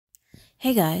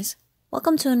Hey guys,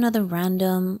 welcome to another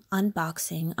random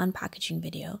unboxing, unpackaging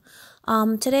video.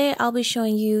 Today I'll be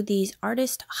showing you these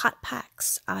artist hot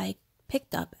packs I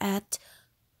picked up at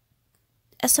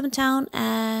SM Town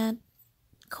at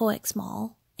COEX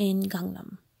Mall in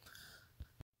Gangnam.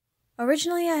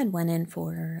 Originally I had went in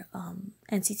for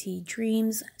NCT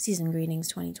Dreams Season Greetings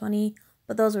 2020,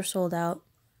 but those were sold out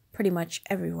pretty much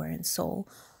everywhere in Seoul.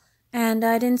 And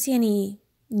I didn't see any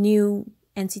new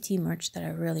NCT merch that I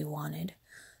really wanted.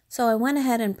 So I went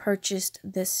ahead and purchased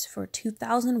this for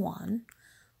 2,000 won.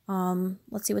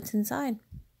 Let's see what's inside.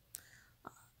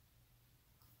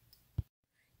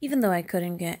 Even though I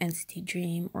couldn't get NCT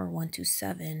Dream or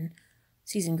 127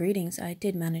 Season Greetings, I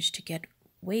did manage to get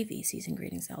Wavy Season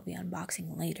Greetings I'll be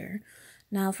unboxing later.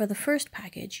 Now for the first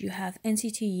package, you have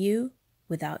NCT U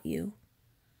Without You.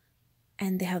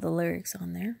 And they have the lyrics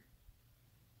on there.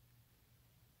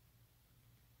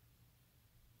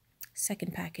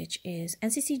 Second package is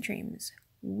NCT Dreams,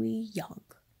 We Young.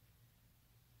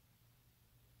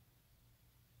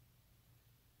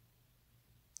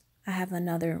 I have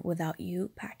another Without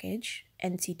You package,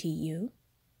 NCT U.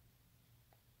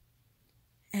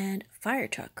 And Fire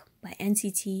Truck by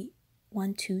NCT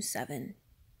 127.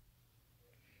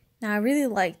 Now I really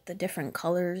like the different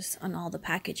colors on all the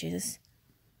packages.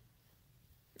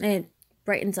 It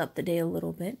brightens up the day a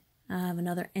little bit. I have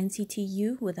another NCT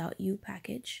U Without You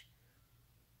package.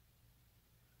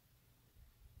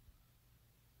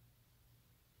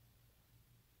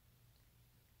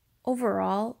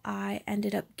 Overall, I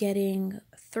ended up getting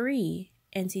 3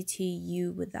 NCT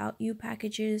U Without You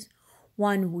packages,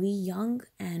 1 We Young,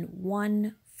 and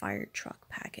 1 Fire Truck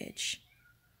package.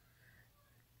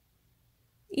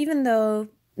 Even though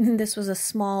this was a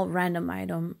small random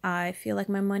item, I feel like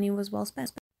my money was well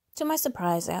spent. To my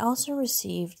surprise, I also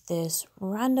received this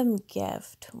random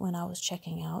gift when I was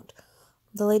checking out.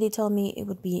 The lady told me it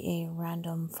would be a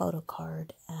random photo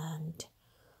card and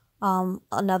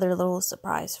another little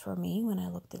surprise for me when I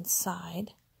looked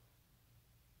inside.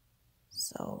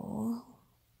 So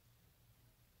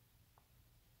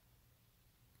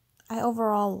I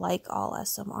overall like all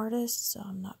SM artists, so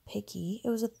I'm not picky. It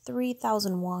was a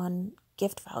 3,000 won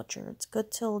gift voucher. It's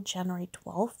good till January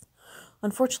 12th.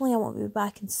 Unfortunately, I won't be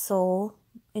back in Seoul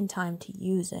in time to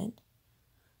use it.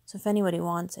 So if anybody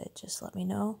wants it, just let me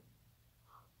know.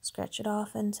 Scratch it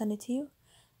off and send it to you.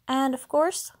 And of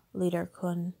course, Leader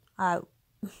Kun. I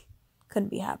couldn't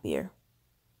be happier.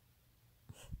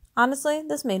 Honestly,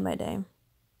 this made my day. I'm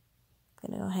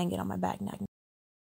gonna go hang it on my back now.